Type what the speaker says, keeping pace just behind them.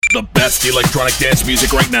The best electronic dance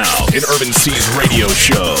music right now in Urban C's radio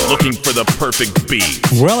show. Looking for the perfect beat.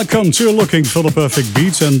 Welcome to Looking for the Perfect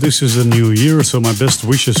Beat, and this is a new year, so my best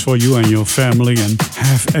wishes for you and your family, and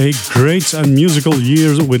have a great and musical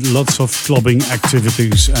year with lots of clubbing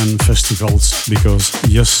activities and festivals, because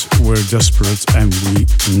yes, we're desperate and we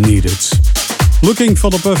need it. Looking for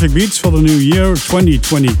the perfect beats for the new year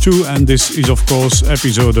 2022, and this is of course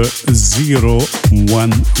episode 01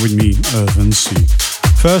 with me, Urban C.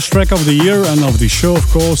 First track of the year and of the show, of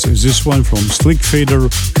course, is this one from Slick Fader.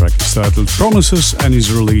 Track is titled Promises and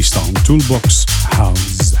is released on Toolbox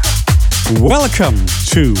House. Welcome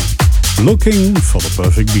to Looking for the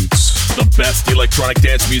Perfect Beats. The best electronic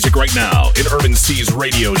dance music right now in Urban C's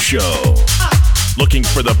radio show. Looking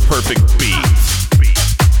for the perfect beat.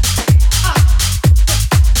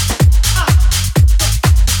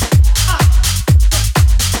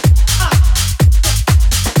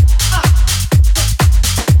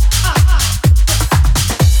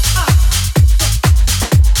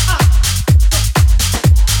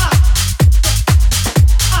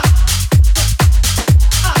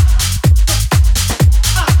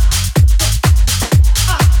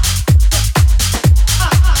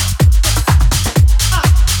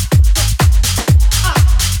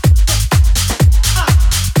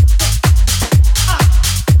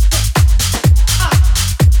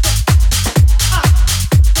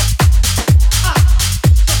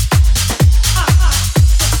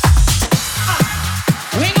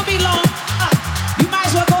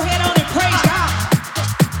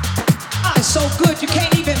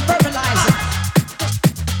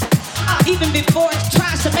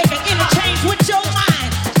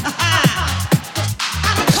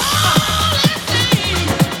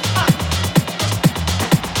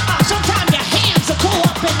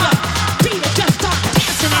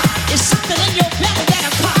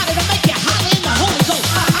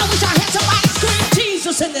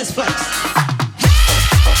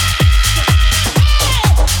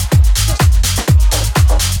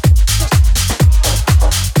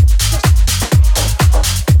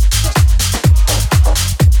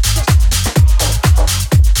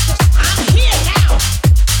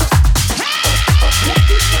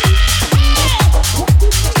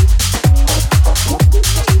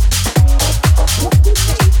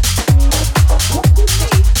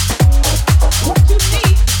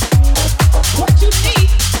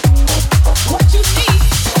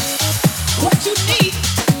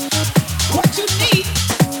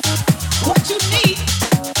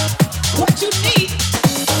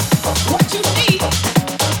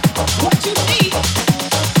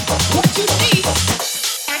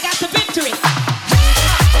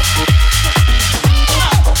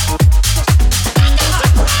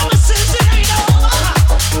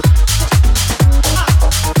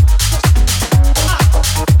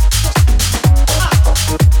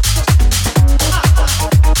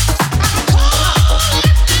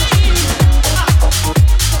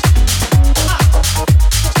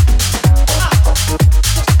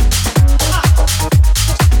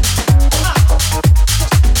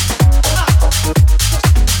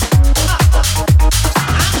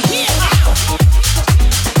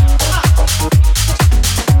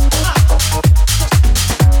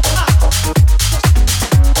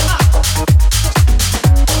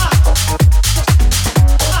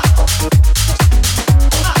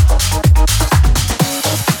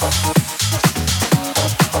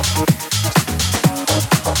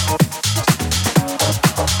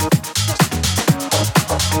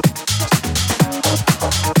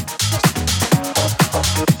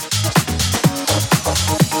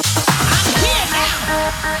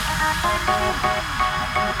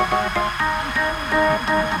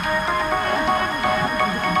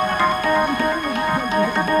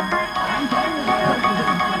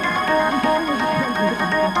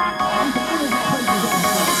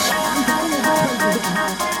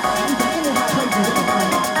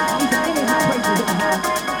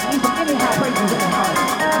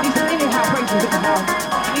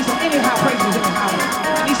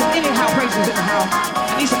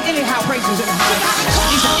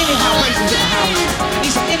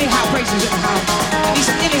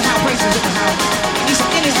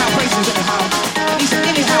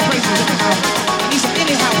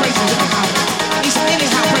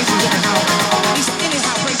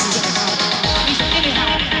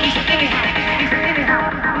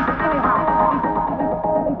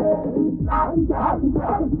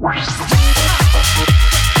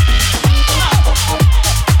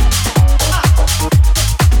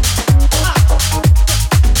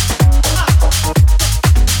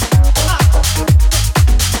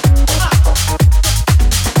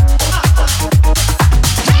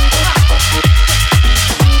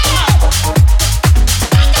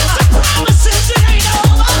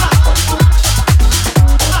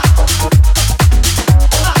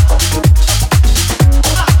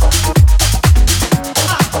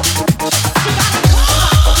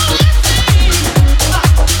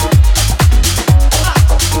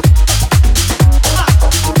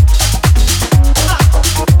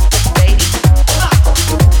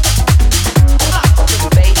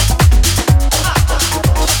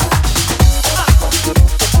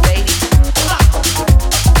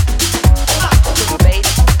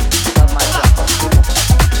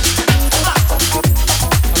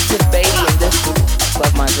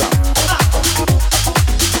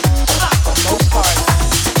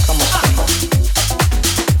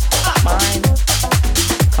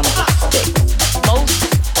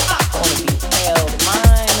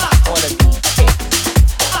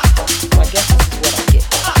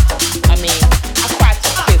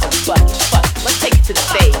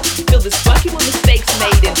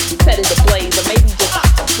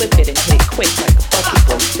 quick like a bucket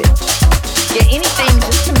boy stick. Yeah, anything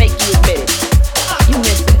just to make you admit it. You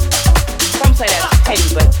miss it. Some say that's petty,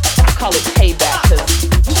 but I call it payback, cause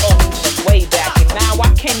you owe me from way back, and now I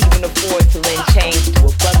can't even afford to lend change to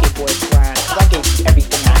a bucket boy grind, cause I gave you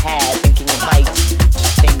everything I had, thinking it might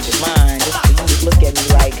change your mind, just for you to look at me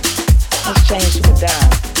like, let's change to a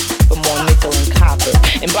dime, for more nickel and copper.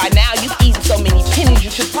 And by now you've eaten so many pennies, you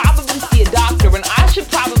should probably see a doctor, and I should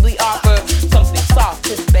probably offer something soft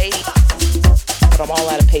to the baby. But I'm all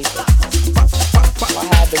out of paper. All I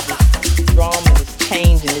have is this drum and this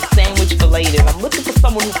change and this sandwich filleted. And I'm looking for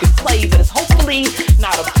someone who can play, but it's hopefully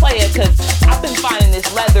not a player, cause I've been finding this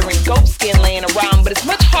leather and goat skin laying around, but it's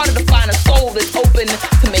much harder to find a soul that's open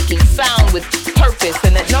to making sound with purpose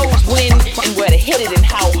and that knows when and where to hit it and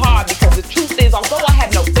how hard, because the truth is, although I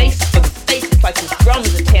have no basis for the space, it's like this drum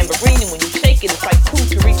is a tambourine, and when you shake it, it's like two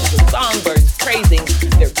Teresa's or songbirds praising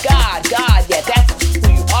their God. God, yeah, that's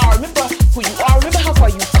who you are. Remember who you are. Remember how far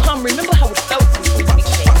you've come. Remember how it felt before you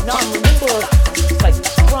became numb. Remember, it's like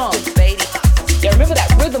this drum, baby. Yeah, remember that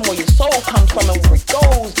rhythm where your soul comes from and where it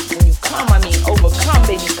goes when you come. I mean, overcome,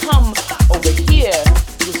 baby, come over here.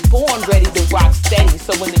 You was born ready to rock steady.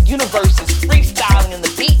 So when the universe is freestyling and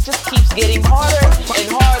the beat just keeps getting harder and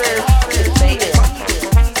harder, just baby.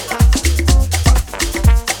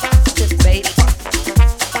 Just baby.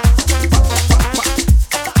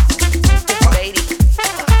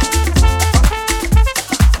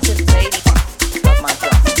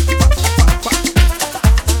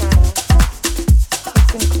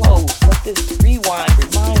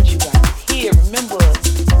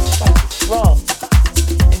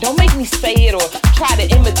 Say it or try to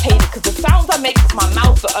imitate it, cause the sounds I make with my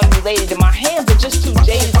mouth are unrelated and my hands are just too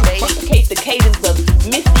jaded to replicate the cadence of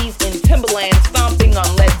Missy's and Timberland stomping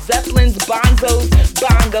on Led Zeppelin's bongos,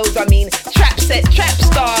 I mean trap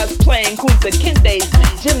stars playing Kunta Kinte's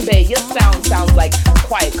djembe. Your sound sounds like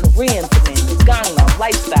quiet Korean to me, Gangnam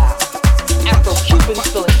lifestyle. Afro-Cubans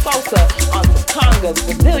feeling salsa on some congas,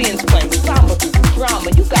 Brazilians playing samba through the drama.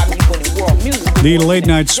 You got me winning world music. The late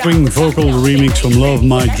night swing vocal remix from Love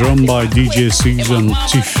My Drum by DJ C's and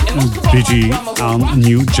Chief BG on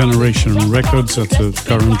New Generation Records. That's the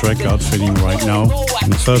current record fitting right now.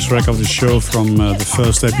 And the first track of the show from the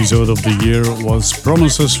first episode of the year was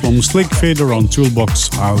Promises from Slick Fader on Toolbox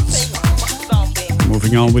Out.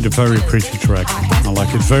 Moving on with a very pretty track. I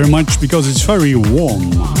like it very much because it's very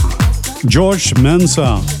warm. George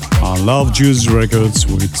Mensa on Love Juice Records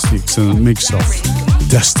with it's a mix of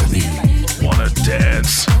Destiny. Wanna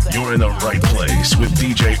dance? You're in the right place with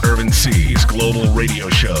DJ Irvin C's global radio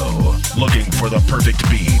show. Looking for the perfect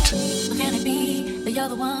beat. Can it be that you're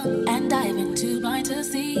the one and I've been too blind to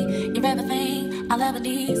see? You're everything I'll ever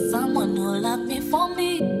need, someone who'll love me for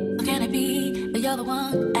me. Can it be that you're the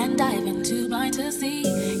one and I've been too blind to see?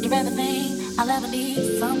 You're everything I'll ever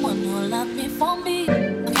need, someone who'll love me for me.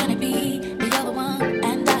 Can it be that you're the one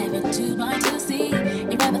and I've been too blind to see?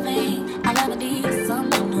 You're everything I'll ever need,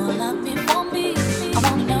 someone who'll love me for me. I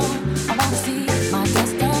wanna know, I wanna see my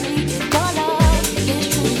destiny. If your love is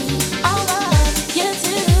true, I'll love you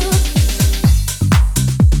too.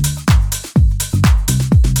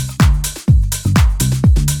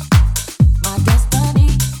 My destiny.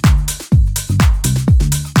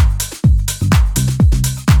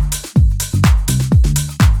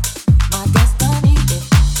 My destiny.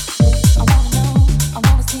 I wanna know, I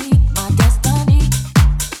wanna see my destiny.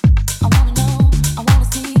 I wanna know, I wanna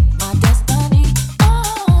see my destiny. Oh,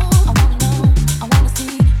 I wanna know, I wanna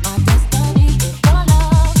see my destiny. If your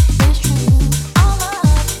love is true, I'll love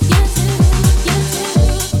you too, you too,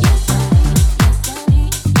 you too. Destiny,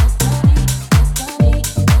 destiny, destiny, destiny,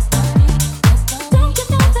 destiny. Don't you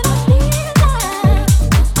know that I feel that?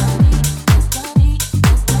 Destiny,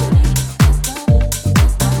 destiny, destiny,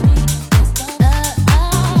 destiny,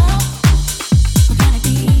 Can it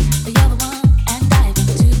be that you're the one and I've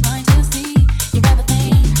been too blind to see? You're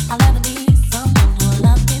everything I'll ever need, someone who'll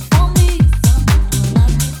love me for me, someone who'll love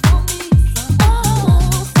me for me,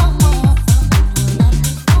 someone who'll love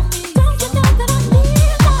me for me. Don't you know that I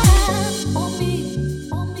need that for me,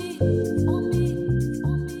 for me, for me,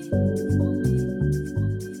 for me, for me.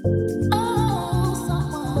 Oh,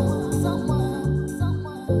 someone, someone,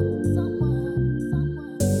 someone, someone.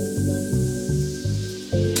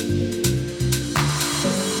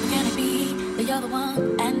 Can it be that you're the one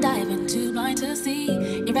and I've been too blind to see?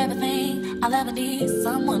 You're everything I'll ever need,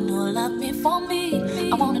 someone who'll love me for me.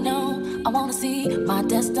 I wanna know, I wanna see my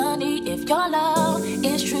destiny. If your love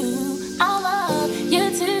is true, I'll love you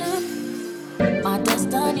too. My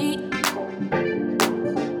destiny.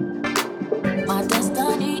 My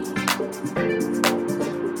destiny.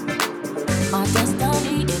 My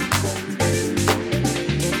destiny.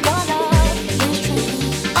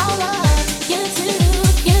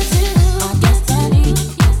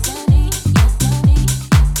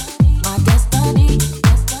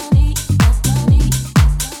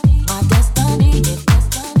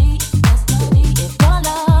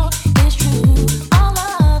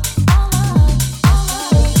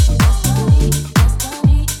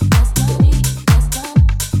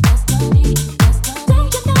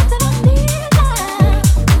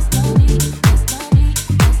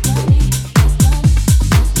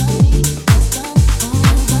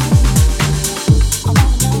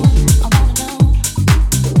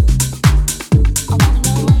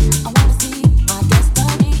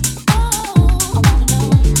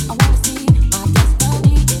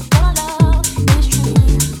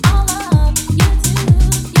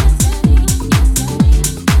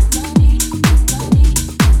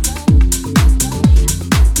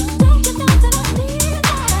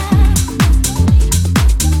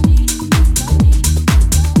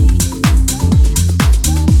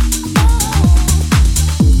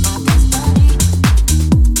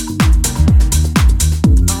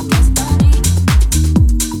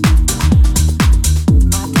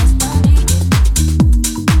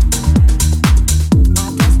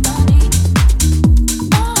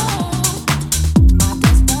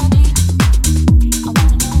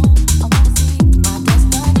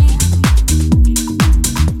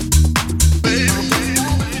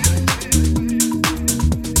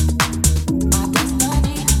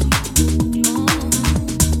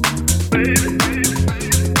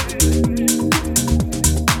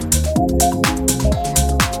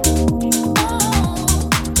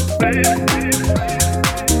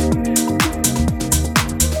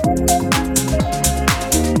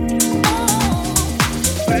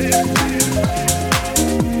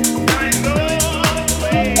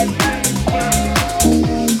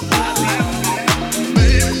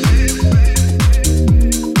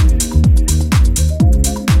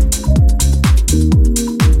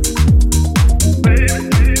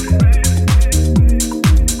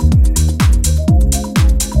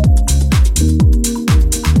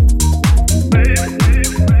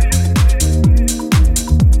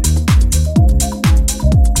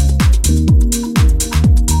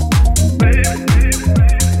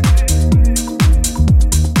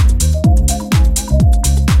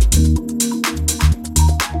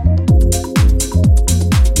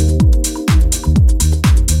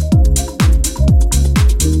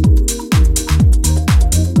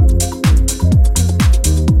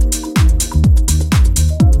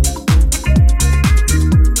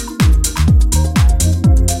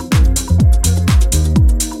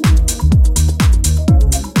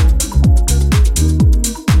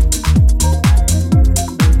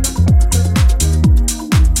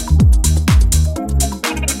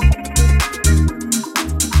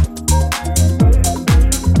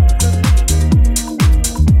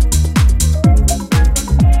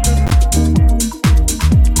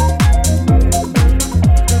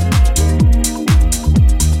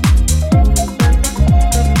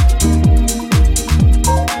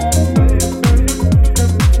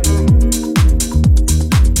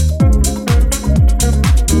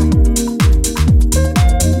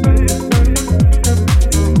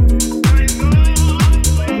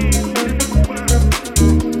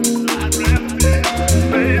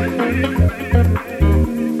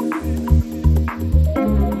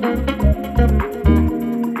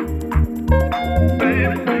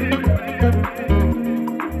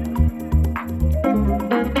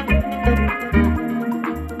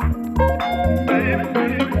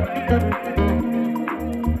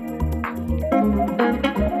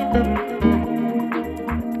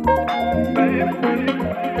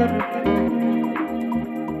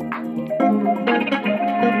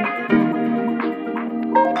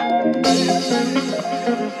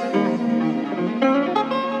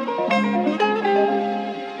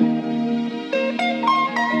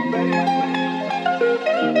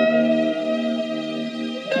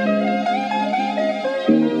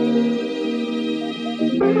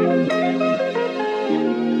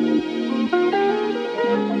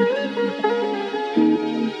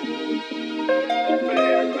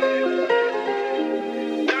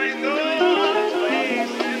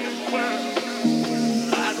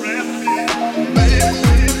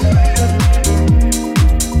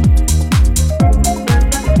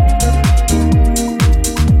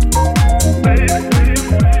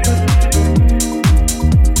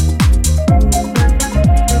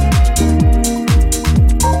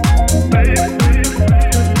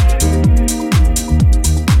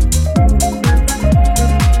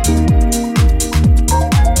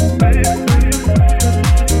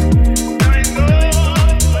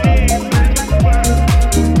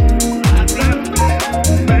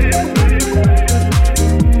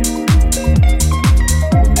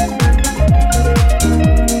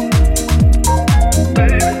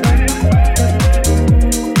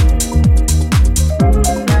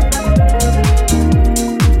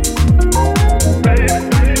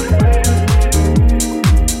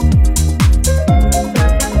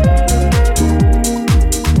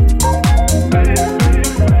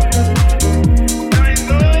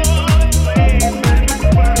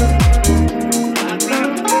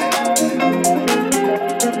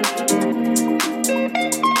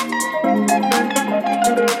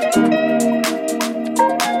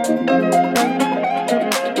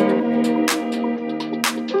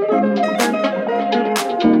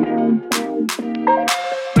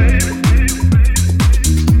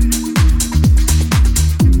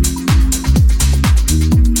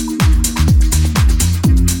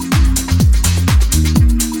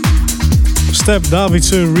 Step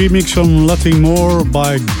David's remix on Letting More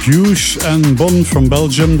by Gush and Bon from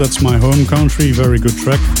Belgium. That's my home country. Very good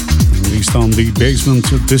track. Released on the Basement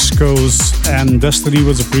Discos. And Destiny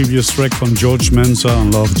was a previous track from George Mensa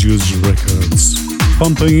on Love Juice Records.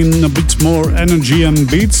 Pumping in a bit more energy and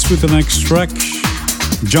beats with the next track.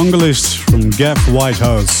 Junglist from Gav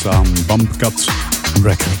Whitehouse on Bump Cut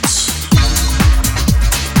Records.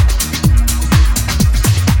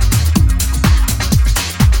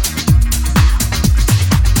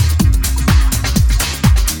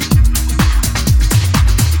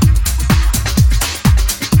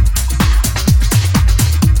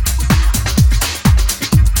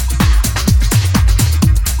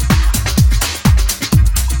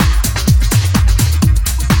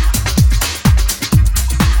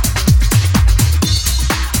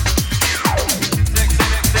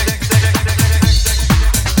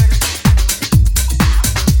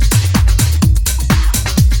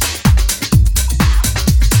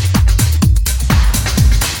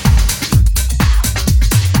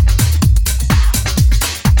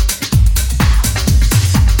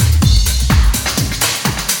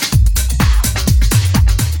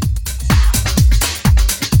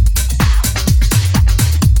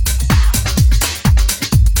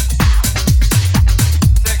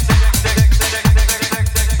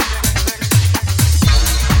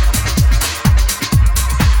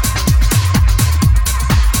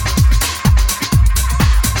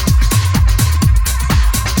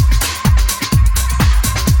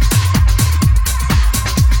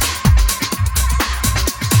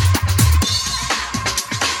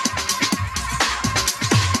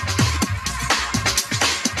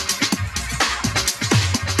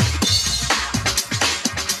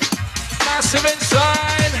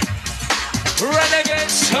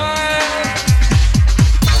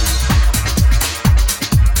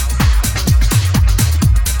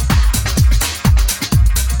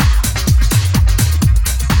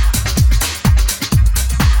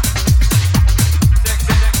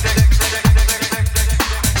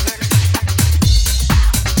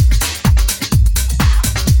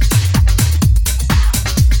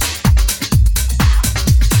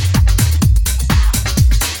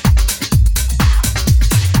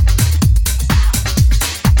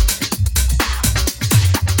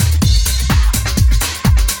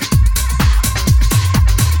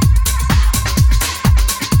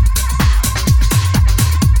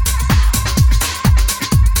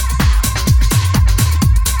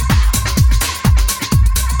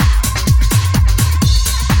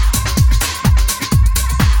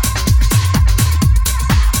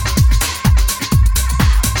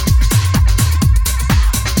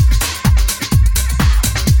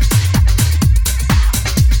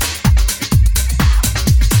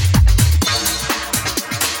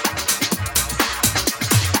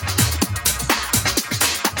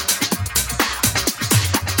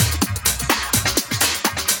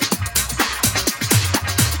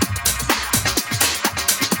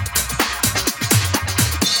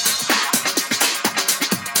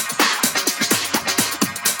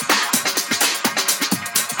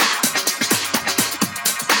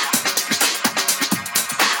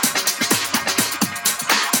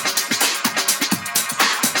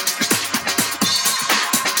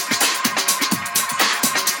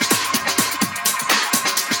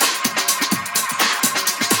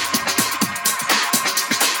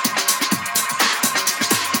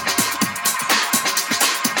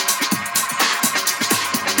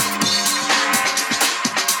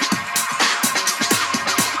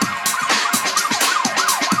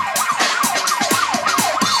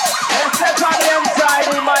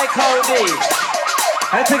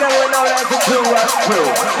 And together we're known as the Two Rock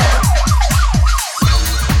Crew.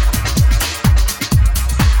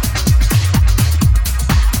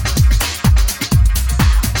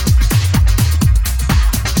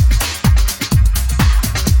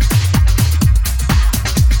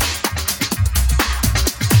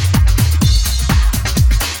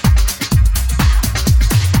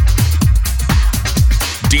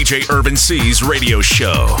 DJ Urban C's radio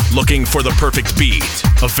show, looking for the perfect beat.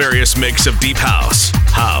 A various mix of deep house,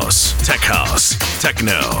 tech house,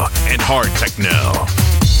 techno, and hard techno.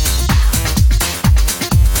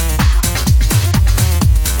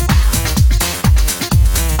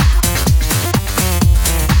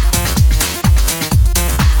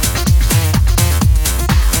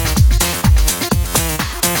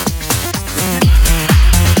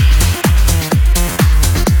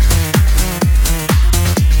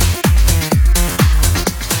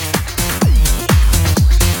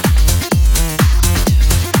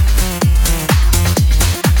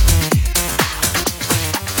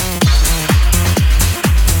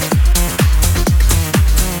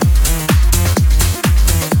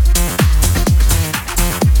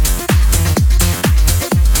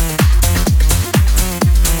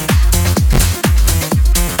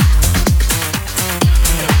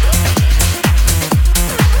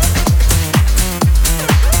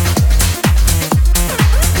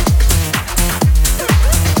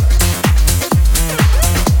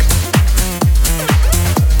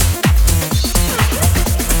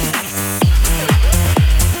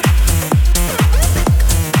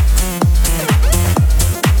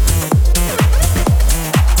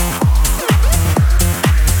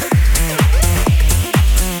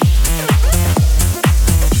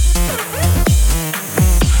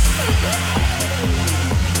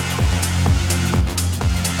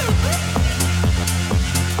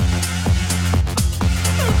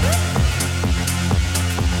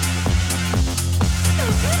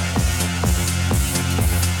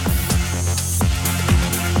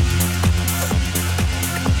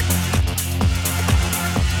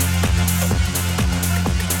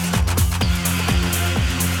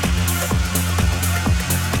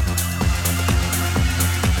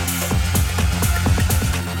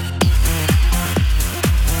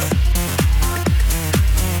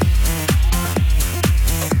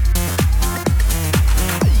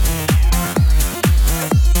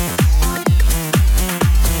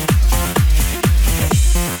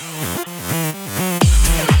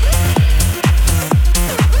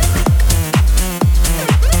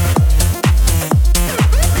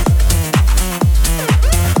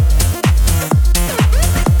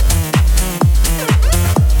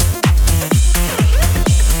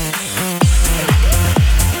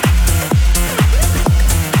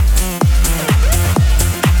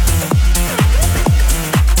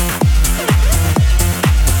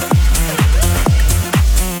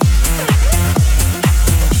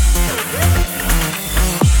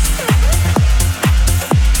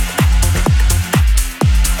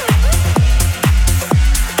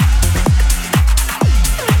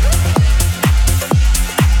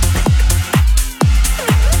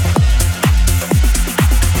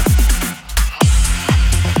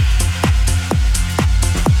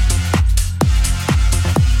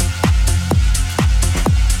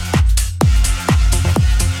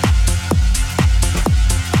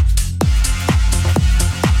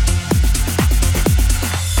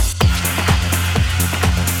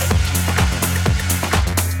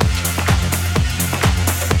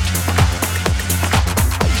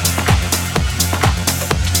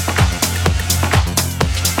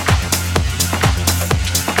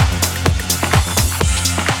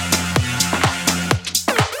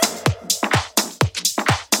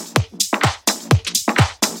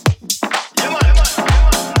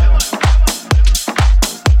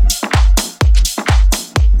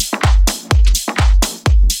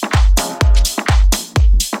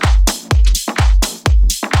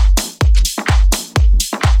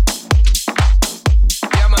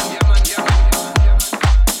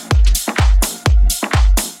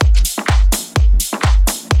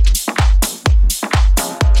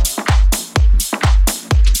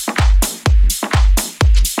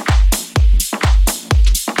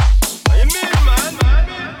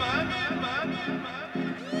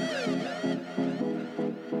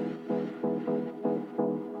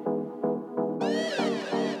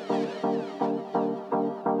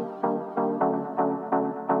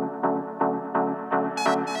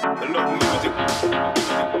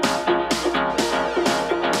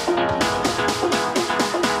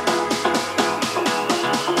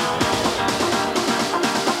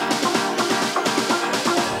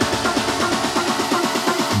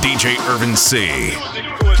 DJ Irvin C.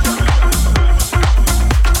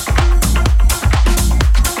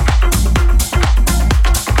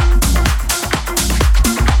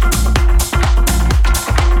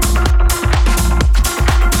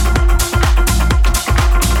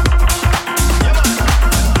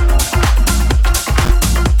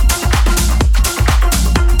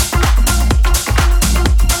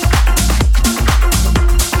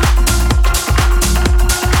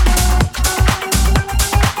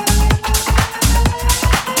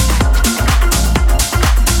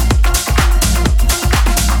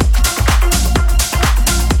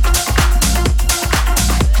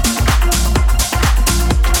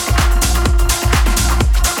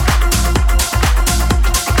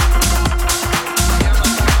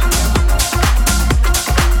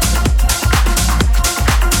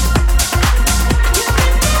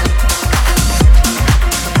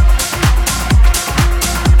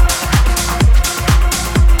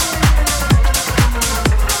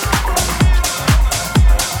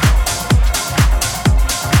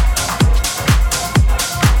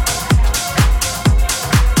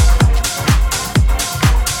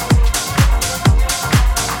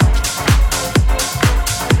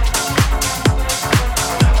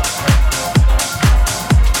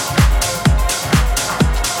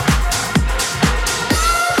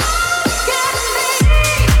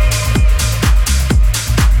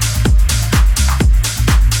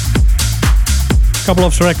 Couple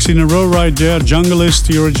of tracks in a row right there. Junglist,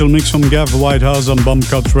 the original mix from Gav Whitehouse on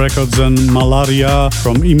Bombcut Records, and Malaria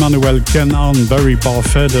from Emmanuel Ken on Very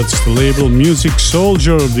Parfait, that's the label. Music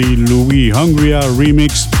Soldier, the Louis Hungria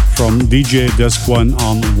remix from DJ Desk1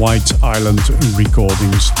 on White Island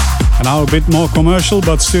Recordings. And now a bit more commercial,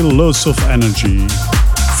 but still loads of energy.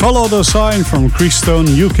 Follow the Sign from Christone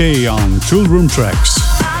UK on Toolroom Tracks.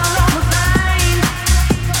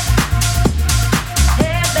 Yeah.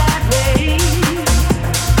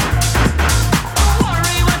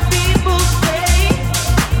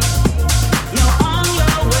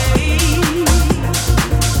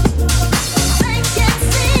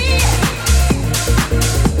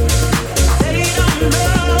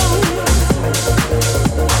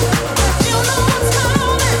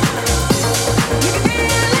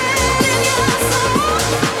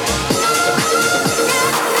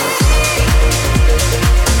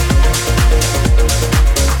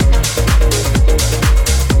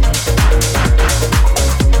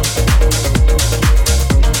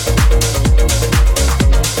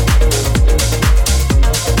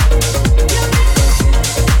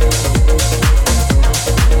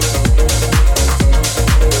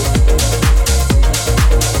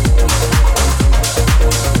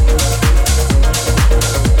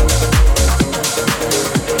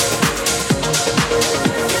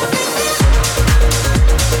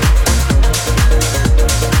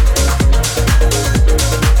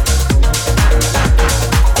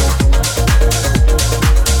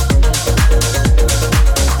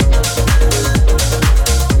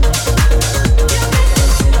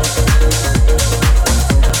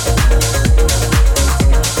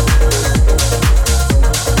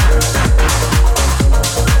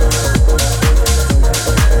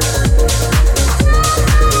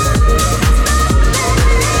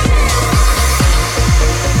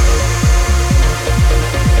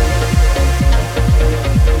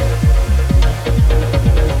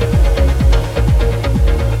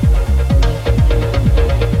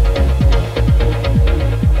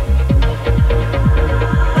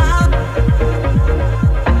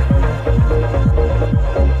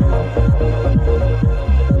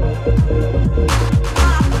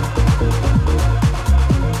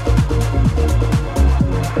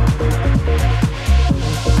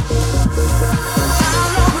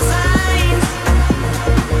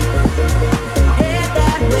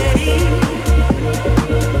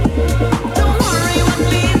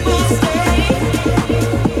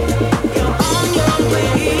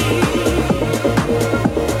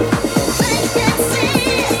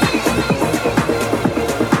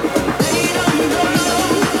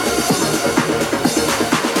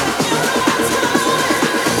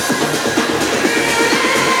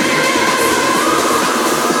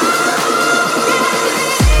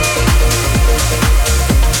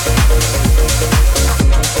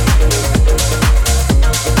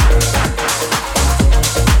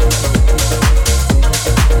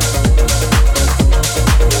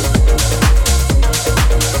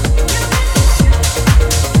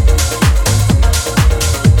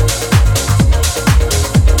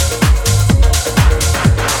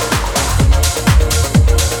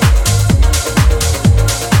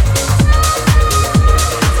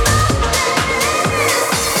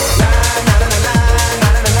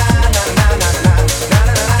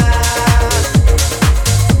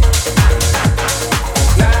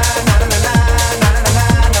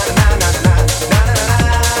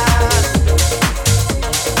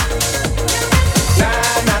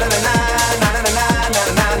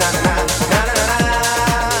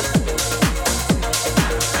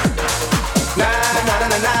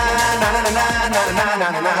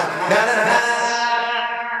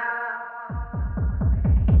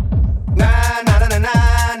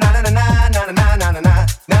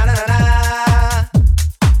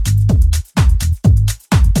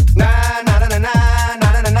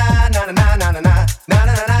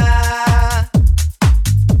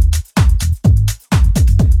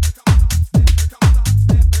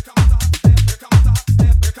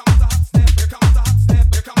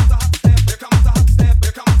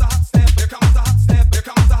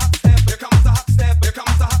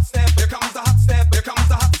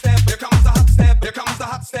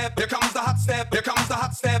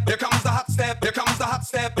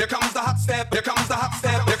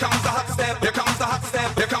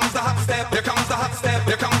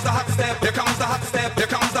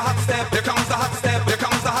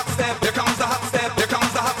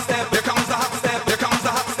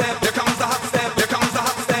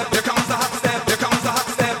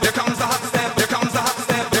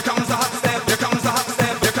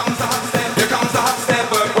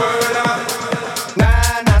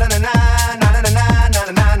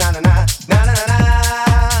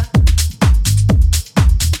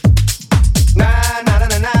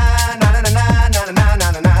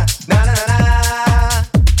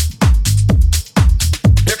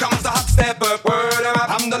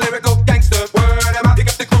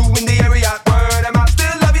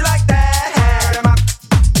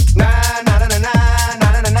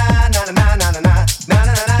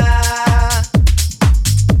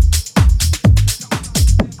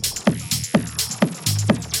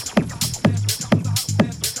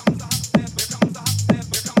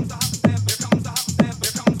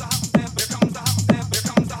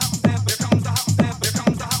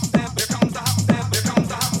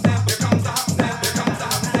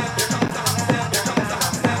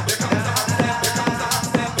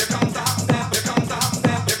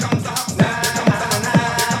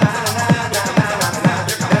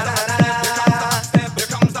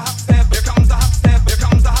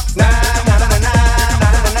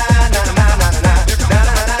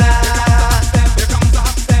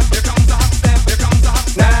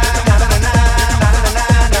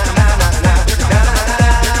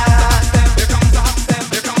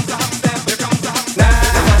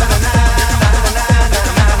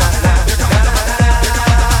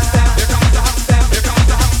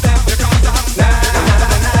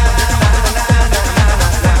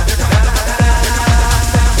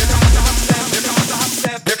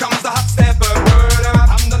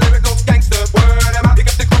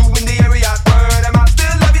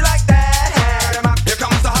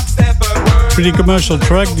 pretty commercial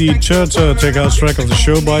track, the third Tech House track of the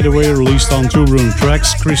show, by the way, released on Two Room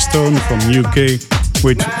Tracks. Chris Stone from UK,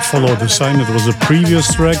 which followed the sign. It was a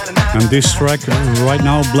previous track, and this track right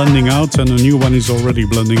now blending out, and a new one is already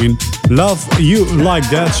blending in. Love You Like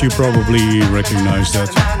That, you probably recognize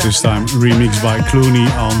that. This time remixed by Clooney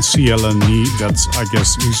on CLNE, that's I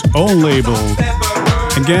guess his own label.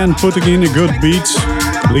 Again, putting in a good beat,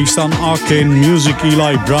 released on Arcane Music,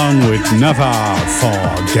 Eli Brown with Never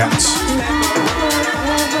Forget.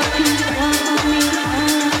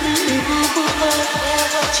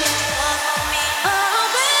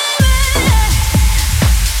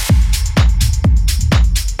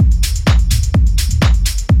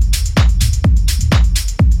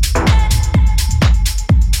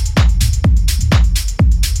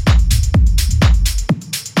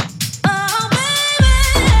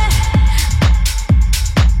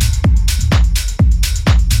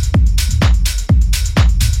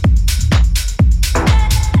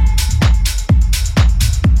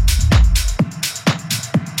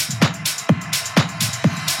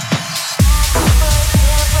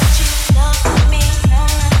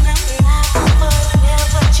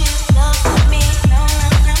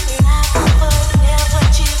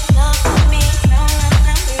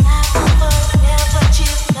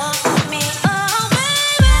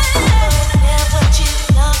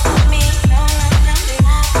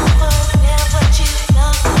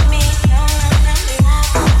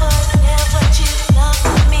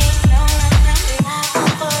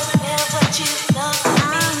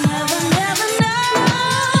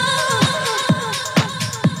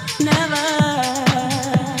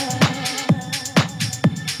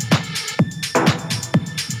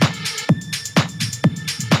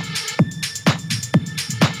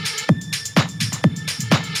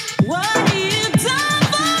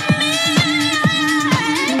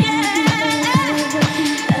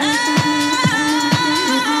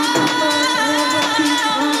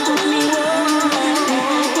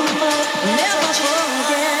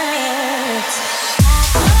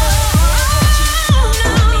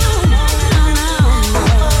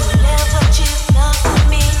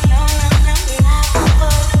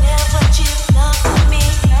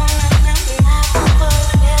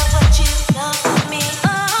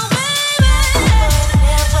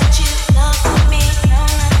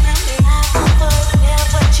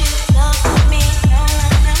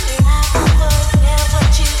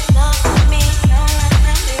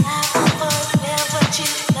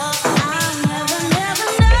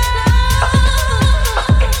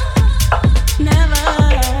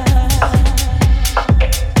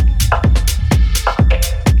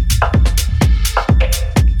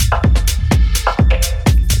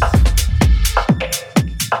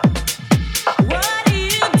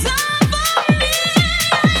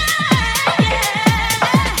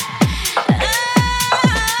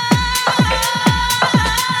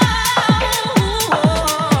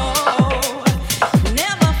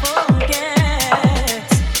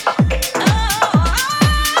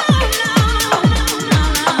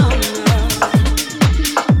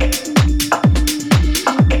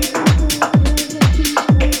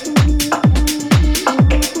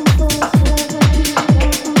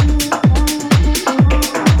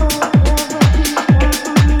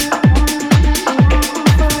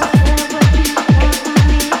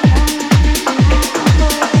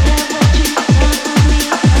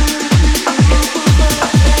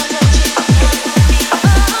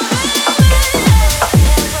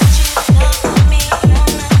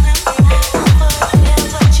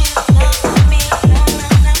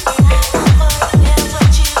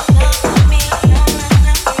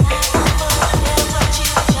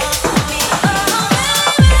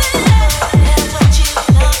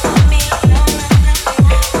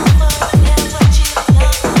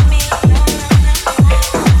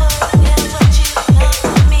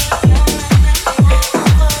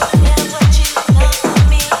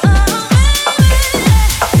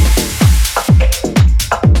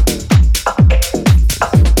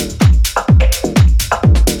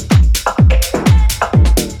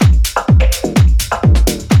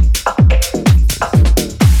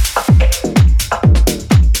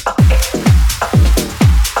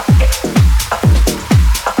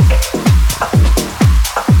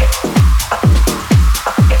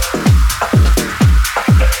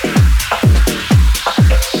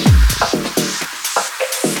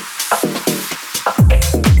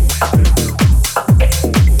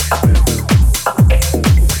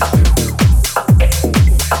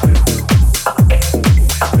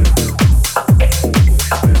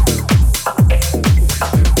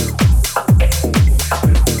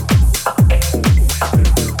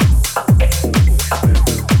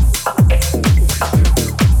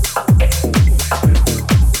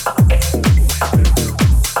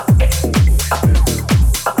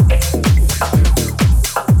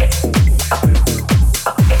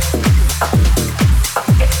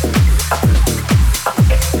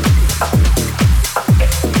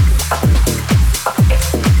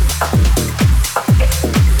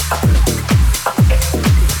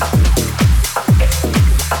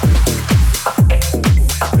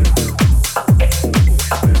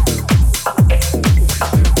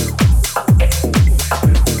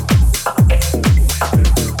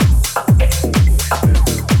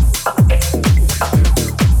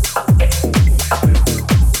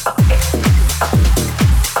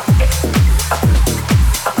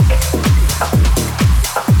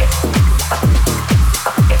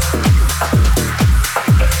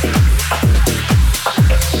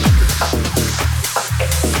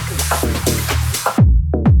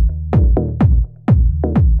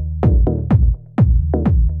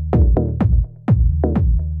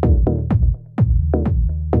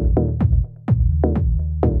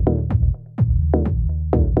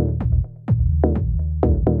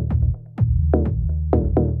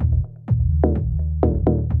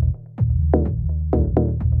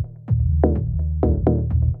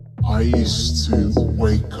 used to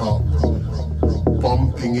wake up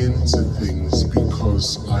bumping into things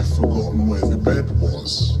because I've forgotten where the bed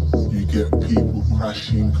was. You get people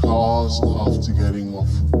crashing cars after getting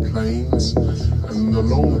off planes, and the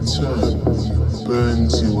long term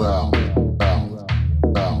burns you out.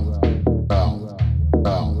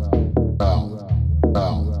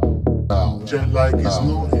 Jet lag is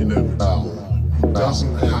not inevitable. It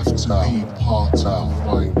doesn't have to be part of the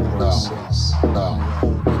flying process.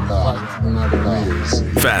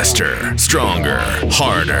 Faster, stronger,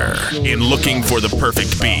 harder. In Looking for the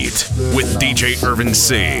Perfect Beat with DJ Irvin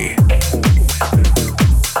C.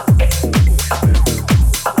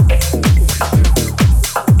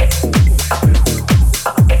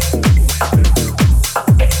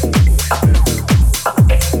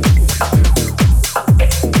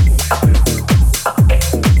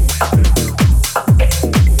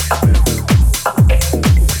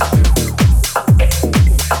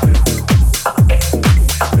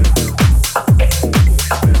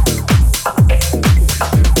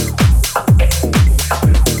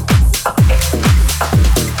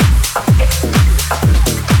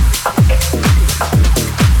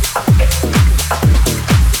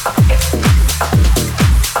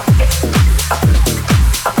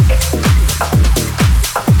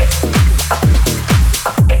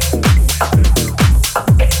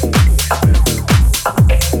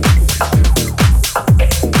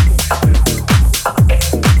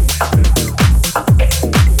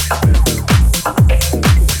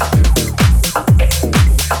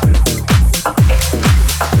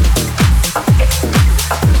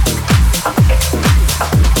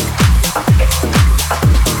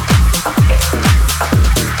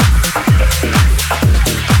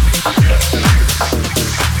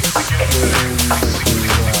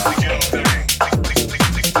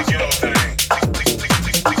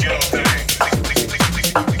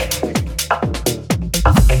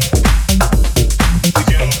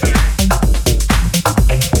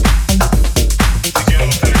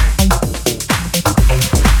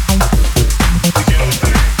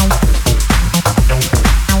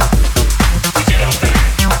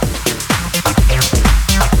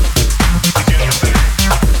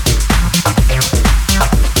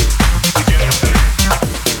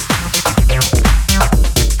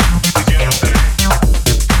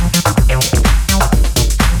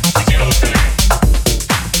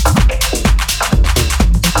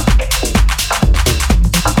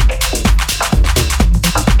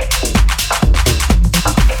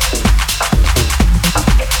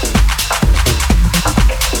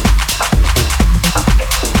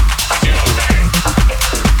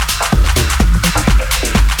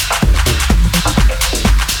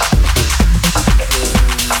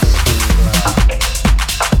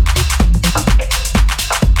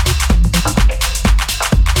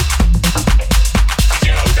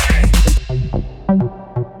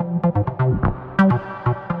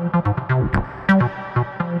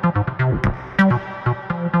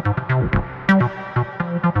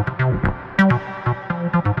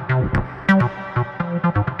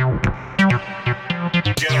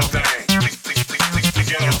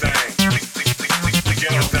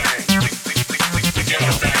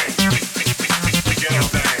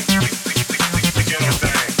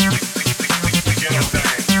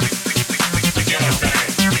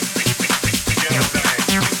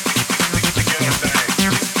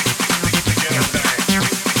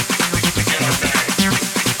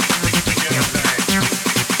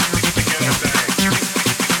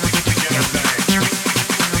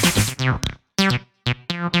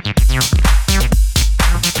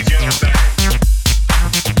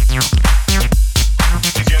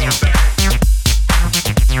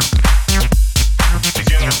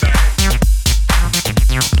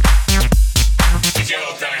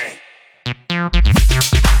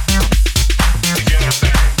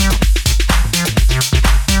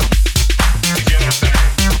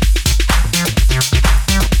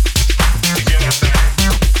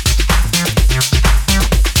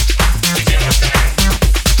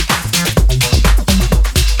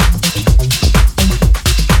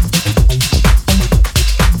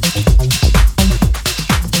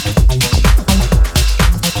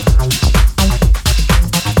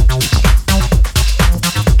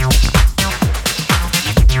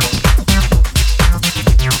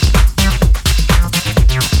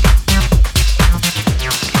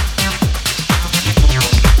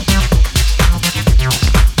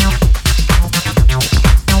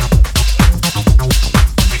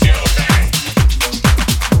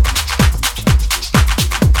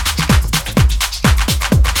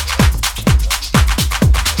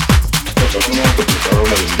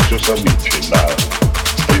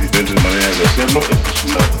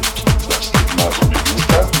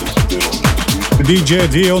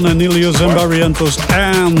 DJ Dion and Ilios and Barrientos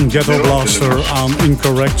and Ghetto Blaster on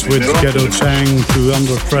Incorrect with Ghetto Tang. Two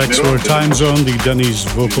under tracks were Time Zone, the Denny's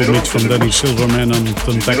vocal mix from Denny Silverman on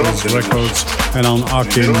Tentacles Records, and on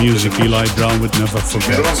Arcane Music, Eli Brown with Never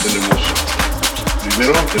Forget.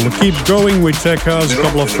 We'll keep going with Tech House, a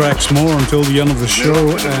couple of tracks more until the end of the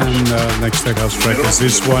show, and next Tech House track is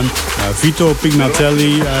this one. Vito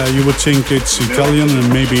Pignatelli, you would think it's Italian, and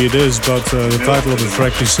maybe it is, but the title of the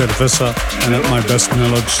track is Cerveza, and at my best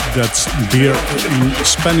knowledge, that's beer in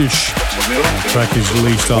Spanish. The track is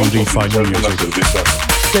released on D5 Music.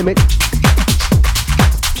 That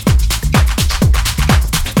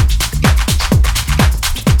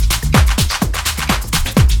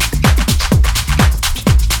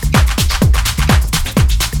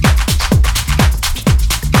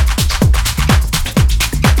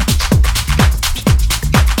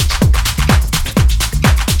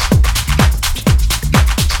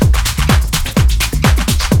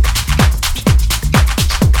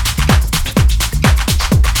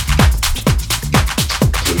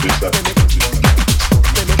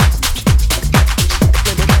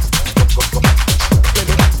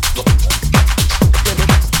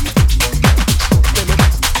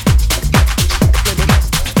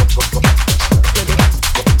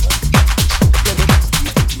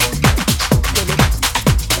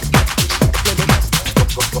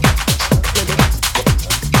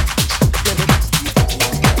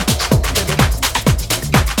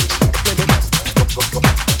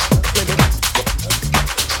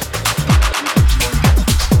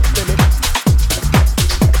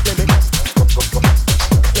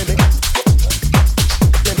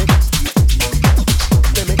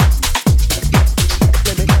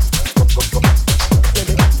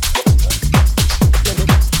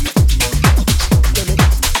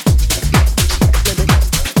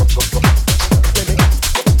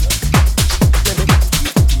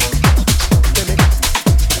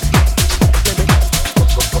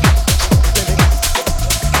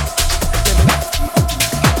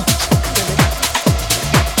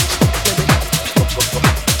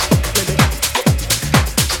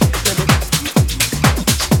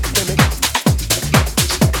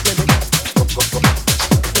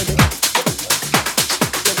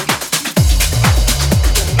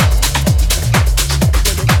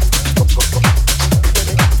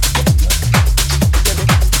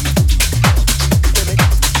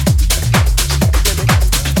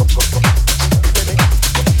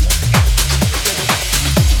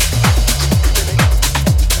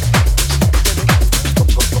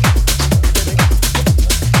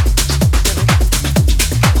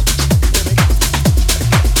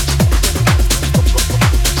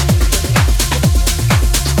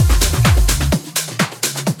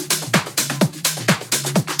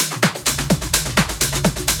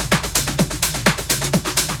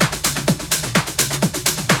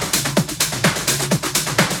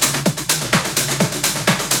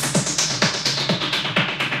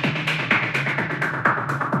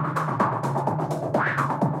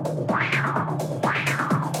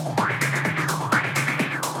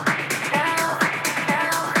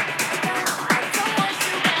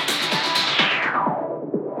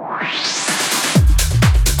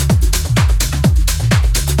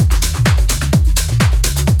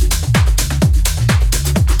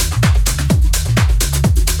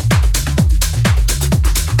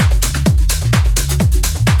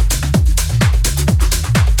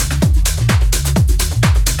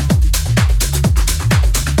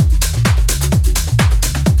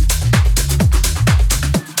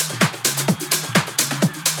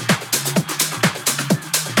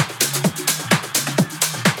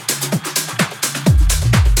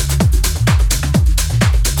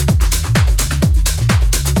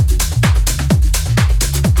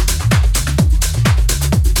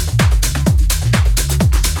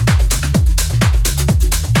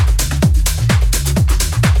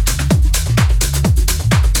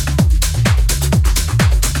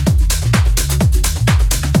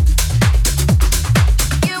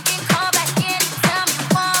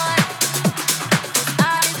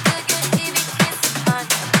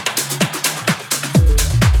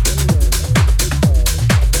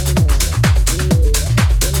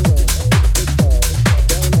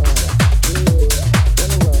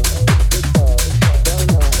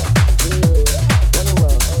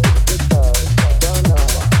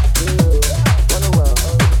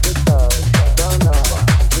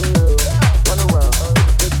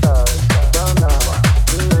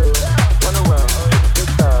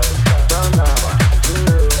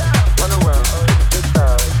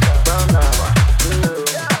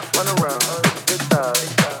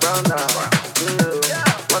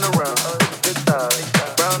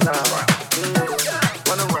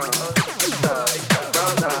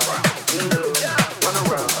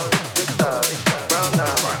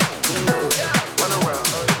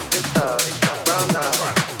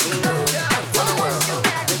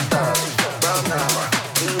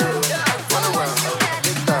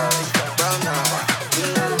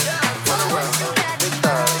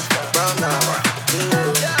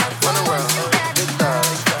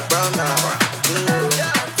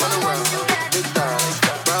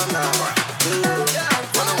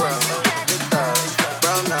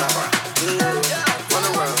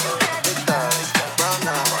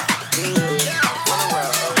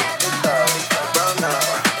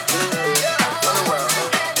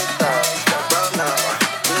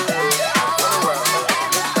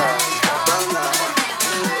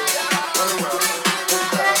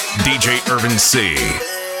MC.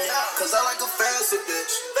 Cause I like a fancy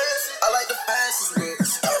bitch. I like the fastest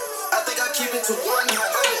bitch. I think I keep it to 100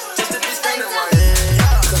 just to be standing right.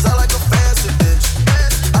 Cause I like a fancy bitch.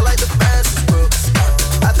 I like the fastest bitch.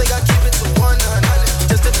 I think I keep it to 100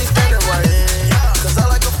 just to be standing right. Cause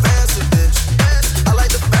I like a fancy bitch. I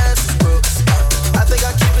like the fastest bitch. I think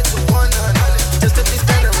I keep it to 100 just to be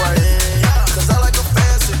standing right. Cause I like a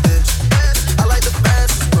fancy bitch. I like the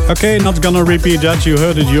fastest bitch. Okay, not gonna repeat that, you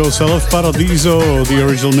heard it yourself. Paradiso, the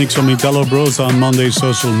original mix from Italo Bros on Monday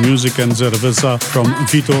Social Music, and Cerveza from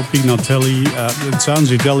Vito Pignatelli. It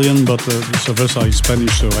sounds Italian, but Cerveza is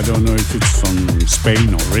Spanish, so I don't know if it's from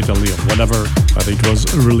Spain or Italy or whatever, but it was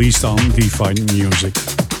released on Define Music.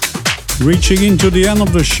 Reaching into the end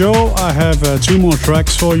of the show, I have 2 more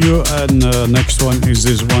tracks for you, and next one is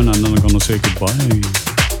this one, and then I'm gonna say goodbye.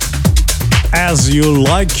 As You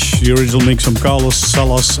Like, the original mix from Carlos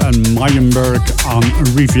Salas and Mayenberg on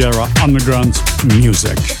Riviera Underground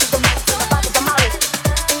Music.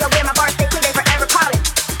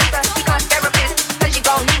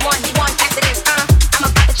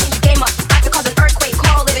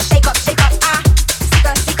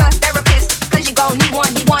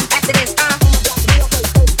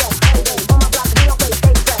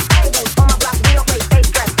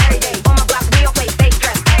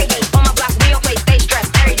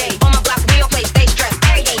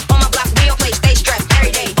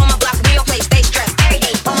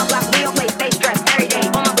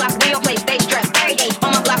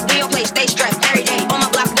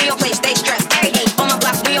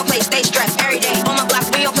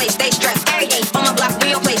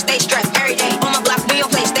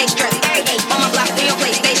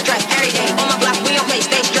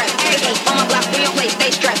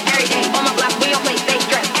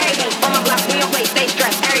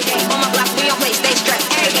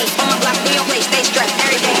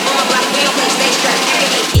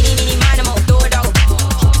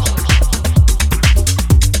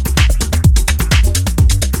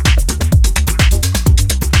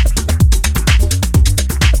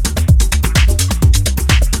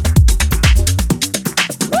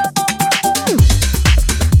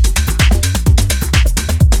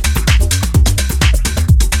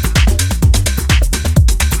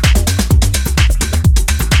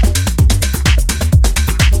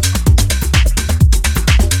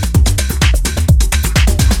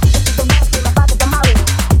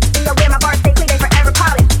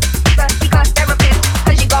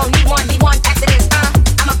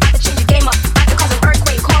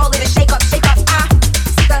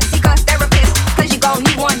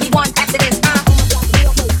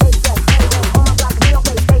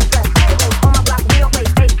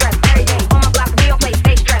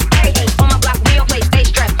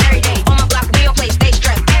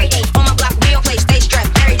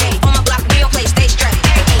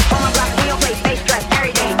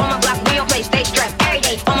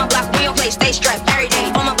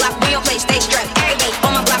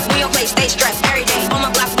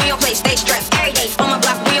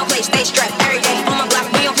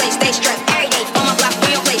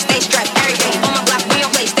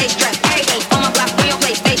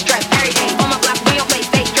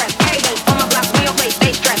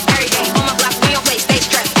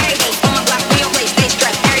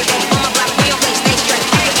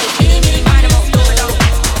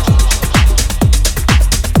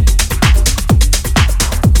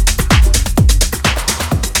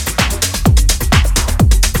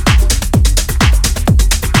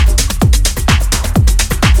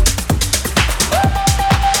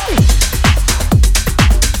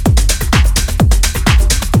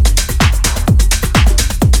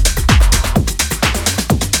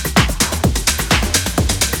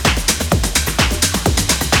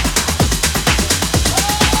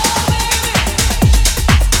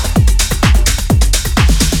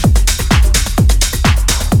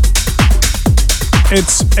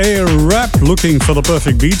 It's a wrap. Looking for the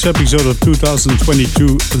Perfect Beats episode of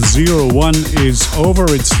 2022-01 is over.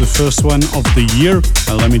 It's the first one of the year.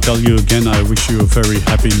 And let me tell you again, I wish you a very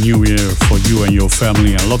happy new year for you and your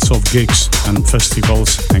family, and lots of gigs and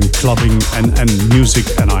festivals and clubbing and music.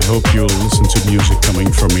 And I hope you'll listen to music coming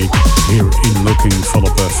from me here in Looking for the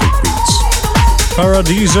Perfect Beats.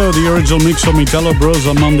 Paradiso, the original mix from Italo Bros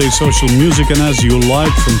on Monday Social Music, and As You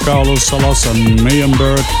Like from Carlos Salas and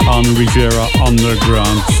Mayenberg on Riviera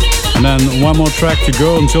Underground. And then one more track to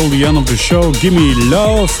go until the end of the show. Gimme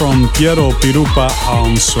Love from Piero Pirupa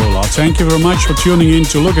on Sola. Thank you very much for tuning in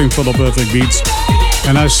to Looking for the Perfect Beats.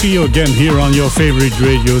 And I see you again here on your favorite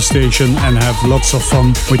radio station and have lots of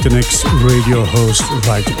fun with the next radio host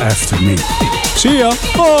right after me. See ya.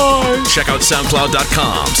 Bye. Check out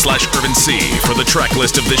soundcloud.com/UrbanC for the track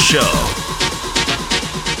list of this show.